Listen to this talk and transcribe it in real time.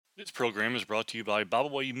This program is brought to you by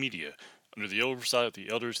Bible Way Media, under the oversight of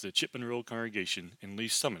the elders of the Chipman Road Congregation in Lee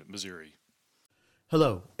Summit, Missouri.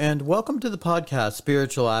 Hello, and welcome to the podcast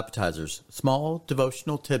Spiritual Appetizers, small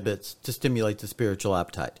devotional tidbits to stimulate the spiritual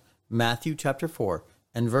appetite. Matthew chapter 4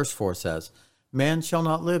 and verse 4 says, "Man shall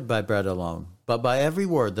not live by bread alone, but by every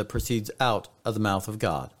word that proceeds out of the mouth of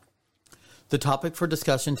God." The topic for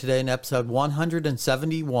discussion today in episode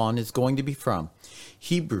 171 is going to be from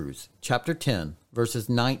Hebrews chapter 10, verses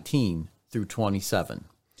 19 through 27.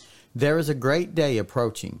 There is a great day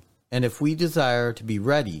approaching, and if we desire to be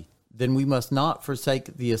ready, then we must not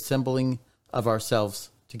forsake the assembling of ourselves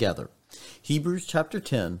together. Hebrews chapter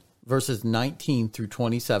 10, verses 19 through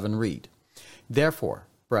 27 read, "Therefore,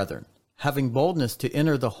 brethren, having boldness to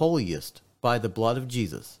enter the holiest by the blood of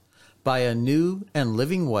Jesus, by a new and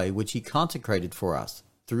living way which he consecrated for us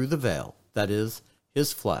through the veil, that is,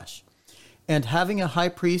 his flesh. And having a high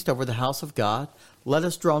priest over the house of God, let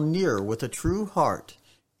us draw near with a true heart,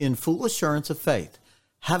 in full assurance of faith,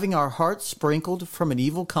 having our hearts sprinkled from an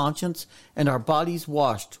evil conscience and our bodies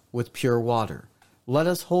washed with pure water. Let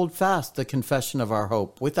us hold fast the confession of our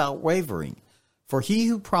hope without wavering, for he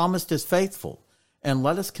who promised is faithful. And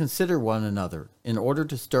let us consider one another in order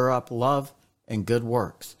to stir up love and good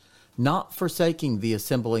works, not forsaking the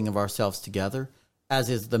assembling of ourselves together, as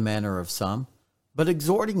is the manner of some, but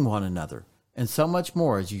exhorting one another, and so much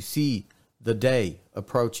more as you see the day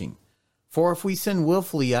approaching. For if we sin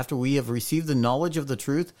willfully after we have received the knowledge of the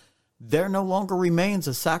truth, there no longer remains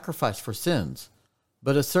a sacrifice for sins,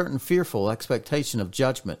 but a certain fearful expectation of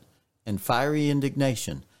judgment and fiery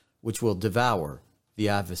indignation, which will devour the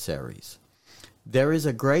adversaries. There is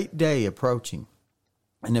a great day approaching,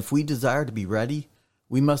 and if we desire to be ready,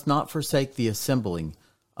 we must not forsake the assembling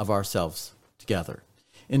of ourselves together."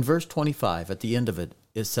 In verse 25, at the end of it,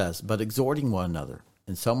 it says, "But exhorting one another,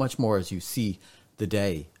 and so much more as you see the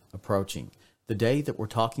day approaching." The day that we're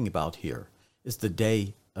talking about here is the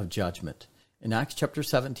day of judgment. In Acts chapter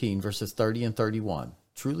 17, verses 30 and 31,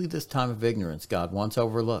 "Truly this time of ignorance God once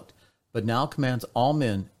overlooked, but now commands all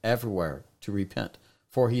men everywhere to repent.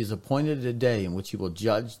 For he has appointed a day in which he will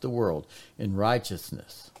judge the world in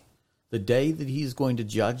righteousness." The day that he is going to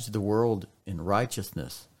judge the world in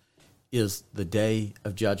righteousness is the day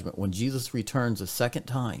of judgment. When Jesus returns a second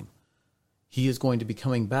time, he is going to be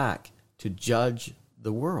coming back to judge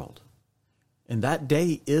the world. And that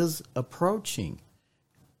day is approaching.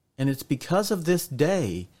 And it's because of this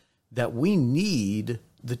day that we need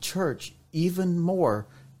the church even more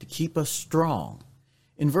to keep us strong.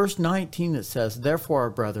 In verse 19 it says, "Therefore, our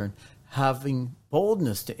brethren, having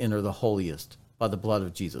boldness to enter the holiest by the blood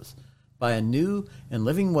of Jesus, by a new and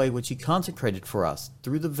living way which he consecrated for us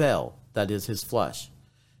through the veil, that is his flesh."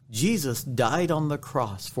 Jesus died on the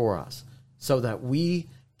cross for us so that we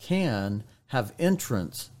can have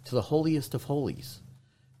entrance to the holiest of holies.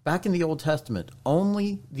 Back in the Old Testament,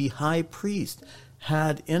 only the high priest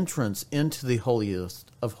had entrance into the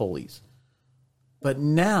holiest of holies. But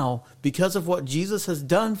now, because of what Jesus has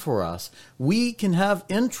done for us, we can have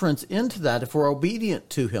entrance into that if we're obedient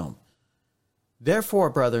to him. "Therefore,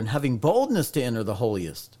 brethren, having boldness to enter the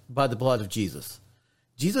holiest by the blood of Jesus."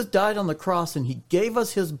 Jesus died on the cross and he gave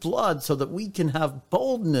us his blood so that we can have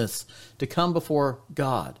boldness to come before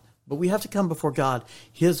God. But we have to come before God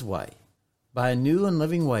his way, by a new and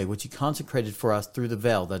living way which he consecrated for us through the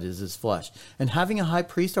veil, that is his flesh. "And having a high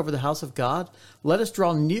priest over the house of God, let us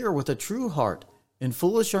draw near with a true heart, in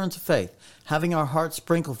full assurance of faith, having our hearts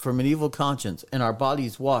sprinkled from an evil conscience and our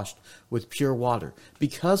bodies washed with pure water."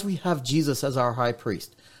 Because we have Jesus as our high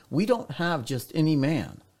priest, we don't have just any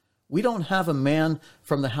man. We don't have a man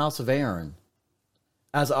from the house of Aaron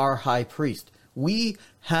as our high priest. We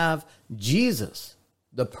have Jesus,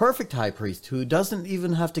 the perfect high priest, who doesn't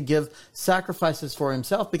even have to give sacrifices for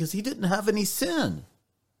himself because he didn't have any sin.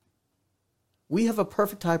 We have a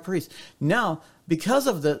perfect high priest. Now, because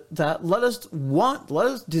of that, let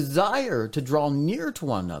us desire to draw near to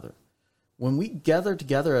one another. When we gather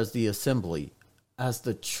together as the assembly, as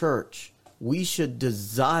the church, we should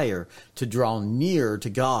desire to draw near to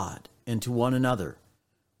God and to one another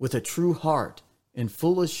with a true heart, in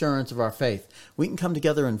full assurance of our faith. We can come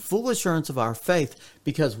together in full assurance of our faith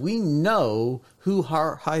because we know who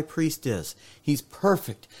our high priest is. He's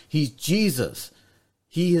perfect. He's Jesus.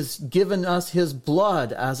 He has given us his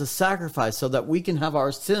blood as a sacrifice so that we can have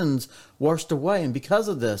our sins washed away. And because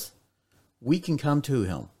of this, we can come to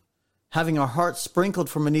him, having our hearts sprinkled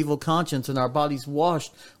from an evil conscience and our bodies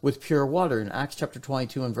washed with pure water. In Acts chapter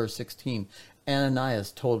 22 and verse 16,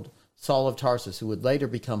 Ananias told Saul of Tarsus, who would later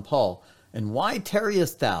become Paul, "And why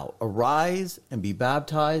tarriest thou? Arise and be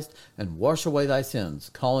baptized and wash away thy sins,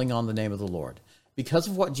 calling on the name of the Lord." because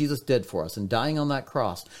of what Jesus did for us and dying on that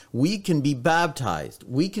cross, we can be baptized.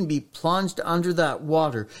 We can be plunged under that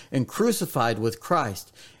water and crucified with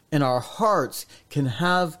Christ. And our hearts can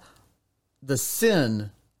have the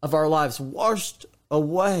sin of our lives washed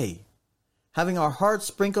away, having our hearts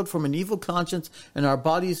sprinkled from an evil conscience and our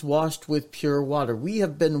bodies washed with pure water. We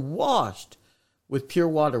have been washed with pure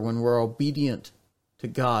water when we're obedient to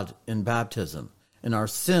God in baptism. And our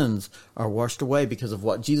sins are washed away because of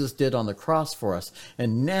what Jesus did on the cross for us.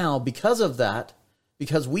 And now, because of that,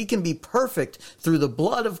 because we can be perfect through the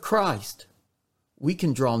blood of Christ, we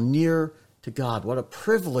can draw near to God. What a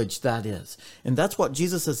privilege that is. And that's what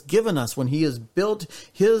Jesus has given us when he has built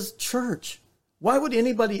his church. Why would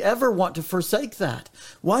anybody ever want to forsake that?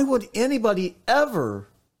 Why would anybody ever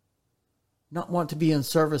not want to be in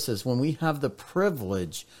services when we have the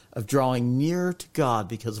privilege of drawing near to God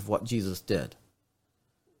because of what Jesus did?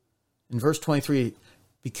 In verse 23,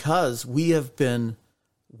 because we have been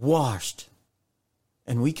washed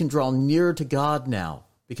and we can draw near to God now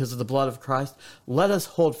because of the blood of Christ, let us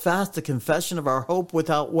hold fast the confession of our hope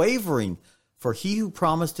without wavering. For he who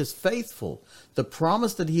promised is faithful. The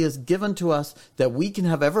promise that he has given to us that we can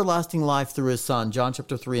have everlasting life through his Son. John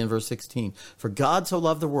chapter 3 and verse 16. For God so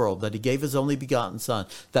loved the world that he gave his only begotten Son,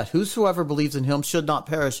 that whosoever believes in him should not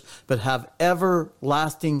perish, but have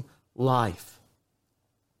everlasting life.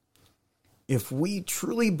 If we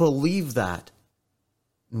truly believe that,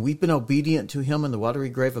 and we've been obedient to him in the watery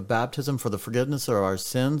grave of baptism for the forgiveness of our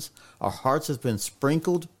sins, our hearts have been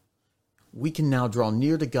sprinkled, we can now draw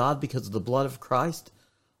near to God because of the blood of Christ.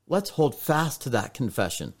 Let's hold fast to that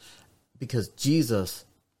confession because Jesus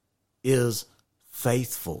is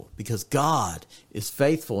faithful, because God is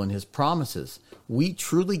faithful in his promises. We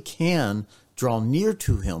truly can draw near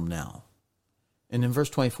to him now. And in verse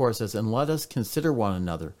 24 it says, and let us consider one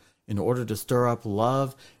another in order to stir up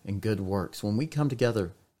love and good works. When we come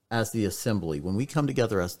together as the assembly, when we come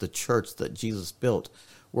together as the church that Jesus built,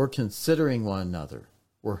 we're considering one another.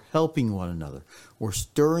 We're helping one another. We're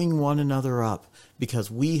stirring one another up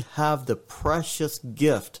because we have the precious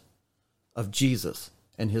gift of Jesus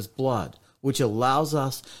and his blood, which allows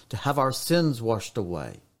us to have our sins washed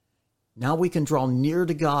away. Now we can draw near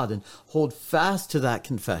to God and hold fast to that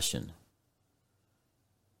confession.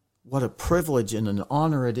 What a privilege and an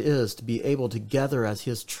honor it is to be able to gather as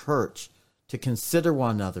his church, to consider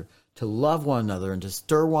one another, to love one another, and to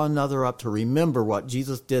stir one another up to remember what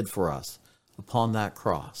Jesus did for us upon that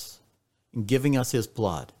cross in giving us his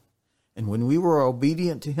blood. And when we were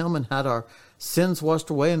obedient to him and had our sins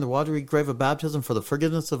washed away in the watery grave of baptism for the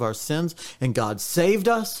forgiveness of our sins, and God saved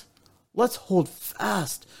us, let's hold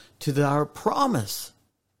fast to our promise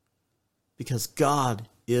because God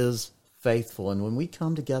is faithful. And when we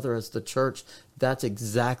come together as the church, that's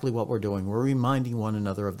exactly what we're doing. We're reminding one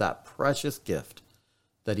another of that precious gift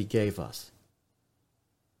that he gave us.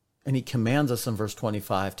 And he commands us in verse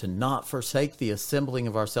 25 to not forsake the assembling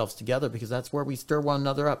of ourselves together because that's where we stir one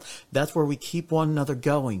another up. That's where we keep one another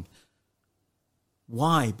going.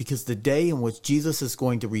 Why? Because the day in which Jesus is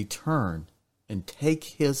going to return and take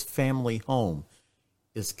his family home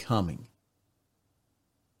is coming.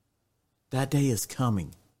 That day is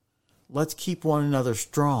coming. Let's keep one another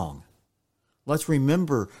strong. Let's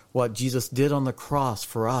remember what Jesus did on the cross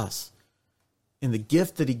for us and the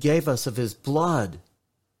gift that he gave us of his blood,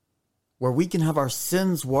 where we can have our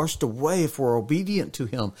sins washed away if we're obedient to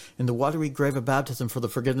him in the watery grave of baptism for the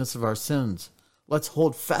forgiveness of our sins. Let's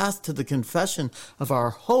hold fast to the confession of our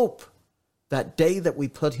hope that day that we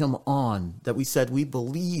put him on, that we said we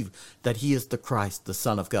believe that he is the Christ, the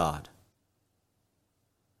Son of God,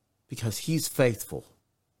 because he's faithful.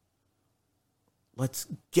 Let's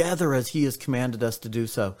gather as he has commanded us to do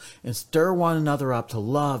so and stir one another up to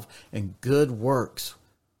love and good works,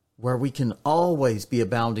 where we can always be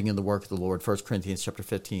abounding in the work of the Lord. 1 Corinthians chapter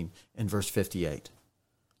 15 and verse 58.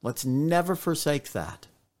 Let's never forsake that.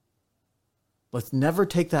 Let's never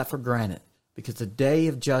take that for granted, because the day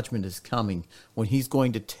of judgment is coming when he's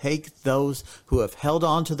going to take those who have held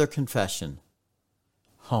on to their confession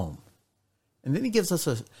home. And then he gives us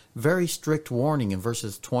a very strict warning in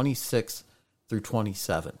verses 26 through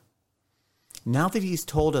 27. Now that he's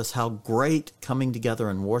told us how great coming together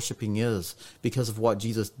and worshiping is because of what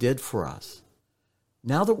Jesus did for us,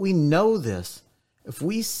 now that we know this, if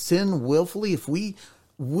we sin willfully, if we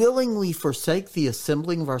willingly forsake the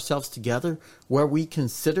assembling of ourselves together where we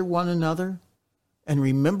consider one another and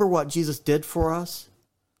remember what Jesus did for us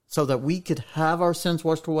so that we could have our sins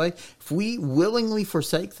washed away, if we willingly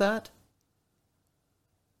forsake that,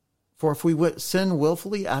 for if we sin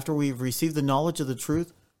willfully after we've received the knowledge of the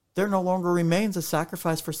truth, there no longer remains a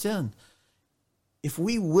sacrifice for sin. if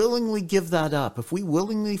we willingly give that up, if we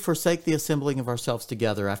willingly forsake the assembling of ourselves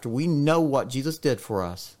together after we know what Jesus did for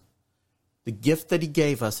us, the gift that he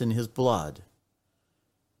gave us in his blood,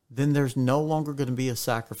 then there's no longer going to be a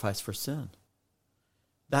sacrifice for sin.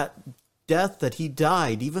 That death that he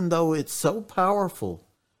died, even though it's so powerful,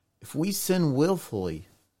 if we sin willfully,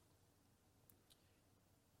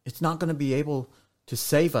 it's not going to be able to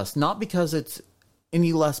save us, not because it's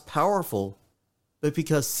any less powerful, but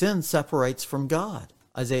because sin separates from God.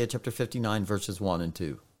 Isaiah chapter 59, verses 1 and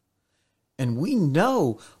 2. And we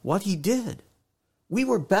know what he did. We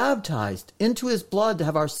were baptized into his blood to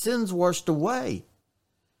have our sins washed away.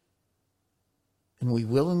 And we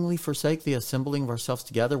willingly forsake the assembling of ourselves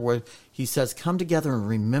together, where he says, come together and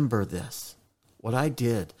remember this, what I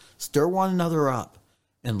did. Stir one another up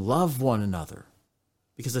and love one another.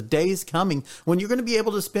 Because a day is coming when you're going to be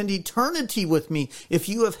able to spend eternity with me if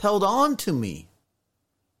you have held on to me.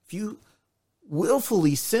 If you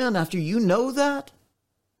willfully sin after you know that,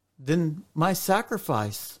 then my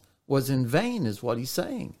sacrifice was in vain, is what he's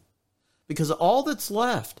saying. Because all that's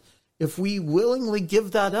left, if we willingly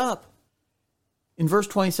give that up, in verse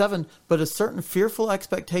 27, but a certain fearful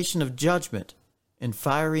expectation of judgment and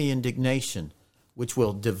fiery indignation, which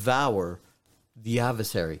will devour the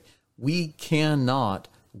adversary. We cannot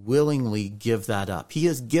willingly give that up. He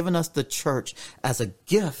has given us the church as a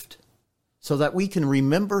gift so that we can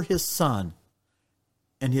remember his son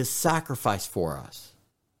and his sacrifice for us,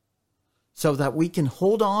 so that we can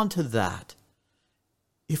hold on to that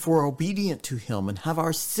if we're obedient to him and have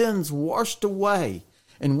our sins washed away,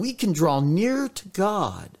 and we can draw near to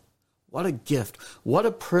God. What a gift, what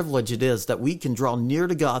a privilege it is that we can draw near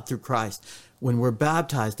to God through Christ when we're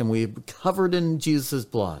baptized and we're covered in Jesus'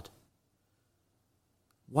 blood.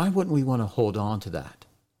 Why wouldn't we want to hold on to that?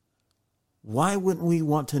 Why wouldn't we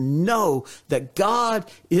want to know that God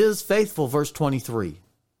is faithful, verse 23,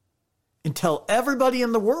 and tell everybody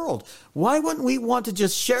in the world? Why wouldn't we want to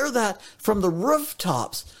just share that from the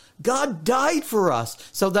rooftops? God died for us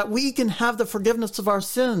so that we can have the forgiveness of our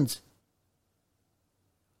sins.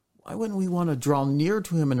 Why wouldn't we want to draw near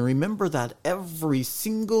to him and remember that every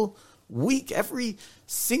single week, every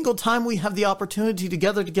single time we have the opportunity to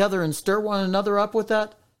gather together and stir one another up with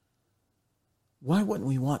that? Why wouldn't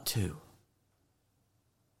we want to?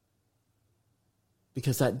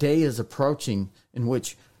 Because that day is approaching in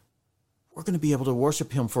which we're going to be able to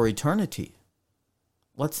worship him for eternity.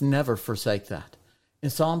 Let's never forsake that. In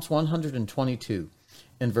Psalms 122,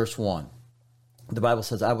 in verse 1, the Bible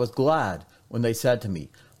says, I was glad when they said to me,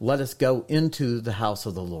 let us go into the house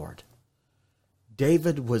of the Lord.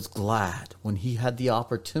 David was glad when he had the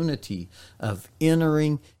opportunity of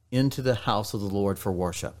entering into the house of the Lord for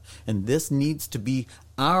worship. And this needs to be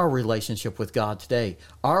our relationship with God today,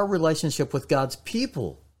 our relationship with God's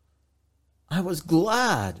people. I was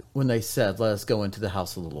glad when they said, let us go into the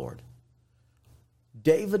house of the Lord.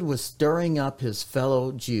 David was stirring up his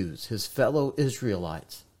fellow Jews, his fellow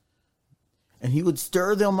Israelites. And he would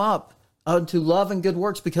stir them up unto love and good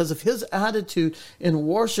works because of his attitude in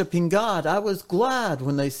worshiping God. I was glad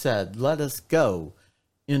when they said, let us go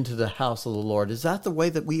into the house of the Lord. Is that the way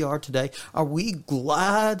that we are today? Are we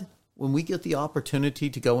glad when we get the opportunity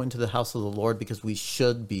to go into the house of the Lord? Because we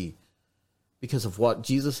should be, because of what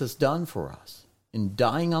Jesus has done for us in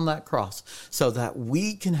dying on that cross, so that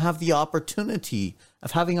we can have the opportunity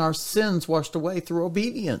of having our sins washed away through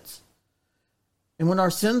obedience. And when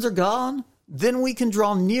our sins are gone, then we can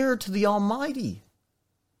draw near to the Almighty.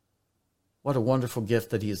 What a wonderful gift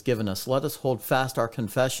that he has given us. Let us hold fast our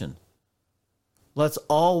confession. Let's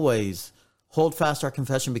always hold fast our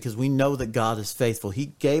confession, because we know that God is faithful. He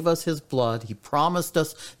gave us his blood. He promised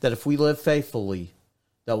us that if we live faithfully,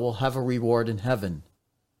 that we'll have a reward in heaven.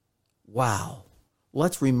 Wow.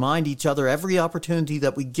 Let's remind each other every opportunity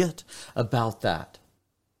that we get about that.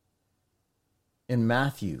 In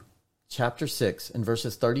Matthew chapter 6, in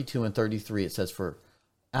verses 32 and 33, it says, for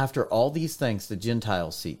after all these things the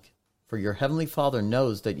Gentiles seek, for your heavenly Father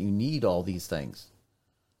knows that you need all these things.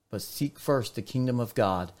 But seek first the kingdom of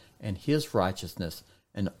God and his righteousness,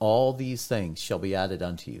 and all these things shall be added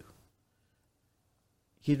unto you.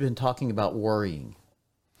 He'd been talking about worrying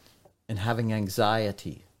and having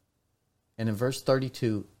anxiety. And in verse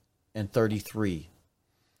 32 and 33,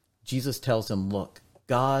 Jesus tells him, look,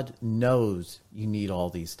 God knows you need all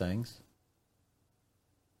these things.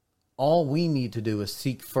 All we need to do is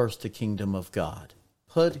seek first the kingdom of God.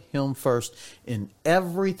 Put him first in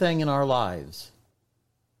everything in our lives.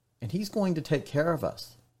 And he's going to take care of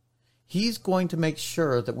us. He's going to make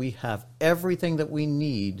sure that we have everything that we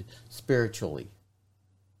need spiritually.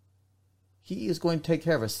 He is going to take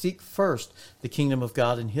care of us. Seek first the kingdom of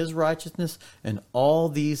God and his righteousness, and all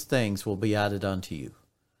these things will be added unto you.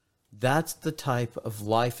 That's the type of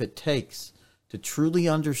life it takes to truly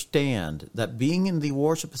understand that being in the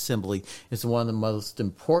worship assembly is one of the most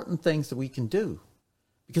important things that we can do.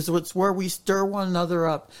 Because it's where we stir one another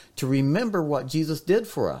up to remember what Jesus did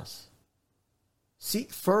for us.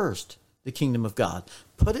 Seek first the kingdom of God.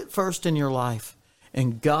 Put it first in your life,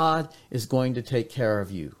 and God is going to take care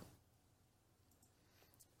of you.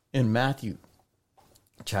 In Matthew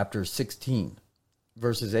chapter 16,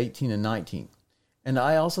 verses 18 and 19, and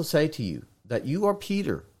I also say to you that you are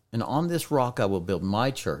Peter, and on this rock I will build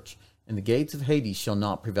my church, and the gates of Hades shall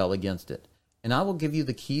not prevail against it. And I will give you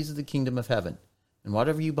the keys of the kingdom of heaven. And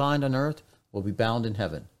whatever you bind on earth will be bound in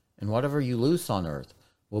heaven, and whatever you loose on earth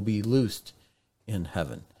will be loosed in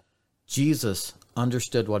heaven. Jesus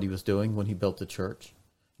understood what he was doing when he built the church.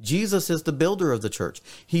 Jesus is the builder of the church.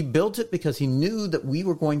 He built it because he knew that we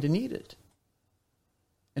were going to need it.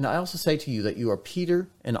 And I also say to you that you are Peter,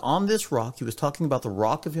 and on this rock, he was talking about the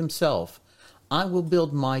rock of himself, I will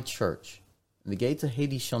build my church, and the gates of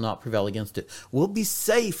Hades shall not prevail against it. We'll be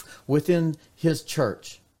safe within his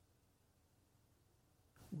church.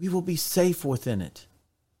 We will be safe within it.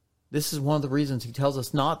 This is one of the reasons he tells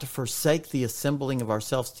us not to forsake the assembling of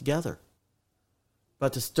ourselves together,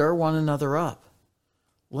 but to stir one another up.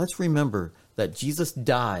 Let's remember that Jesus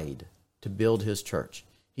died to build his church.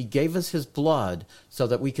 He gave us his blood so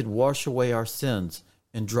that we could wash away our sins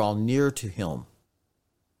and draw near to him.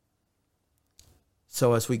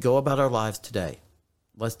 So as we go about our lives today,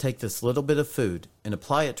 let's take this little bit of food and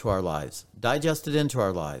apply it to our lives, digest it into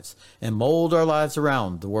our lives, and mold our lives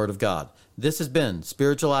around the Word of God. This has been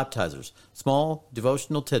Spiritual Appetizers, small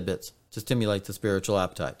devotional tidbits to stimulate the spiritual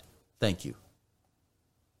appetite. Thank you.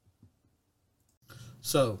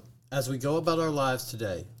 So, as we go about our lives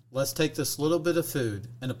today, let's take this little bit of food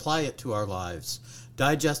and apply it to our lives,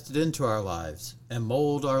 digest it into our lives, and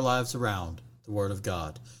mold our lives around the Word of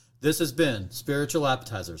God. This has been Spiritual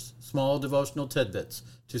Appetizers, small devotional tidbits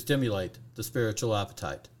to stimulate the spiritual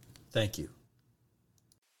appetite. Thank you.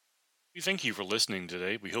 We thank you for listening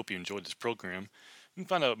today. We hope you enjoyed this program. You can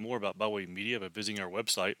find out more about Byway Media by visiting our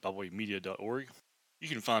website, bywaymedia.org. You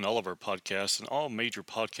can find all of our podcasts on all major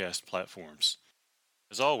podcast platforms.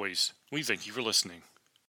 As always, we thank you for listening.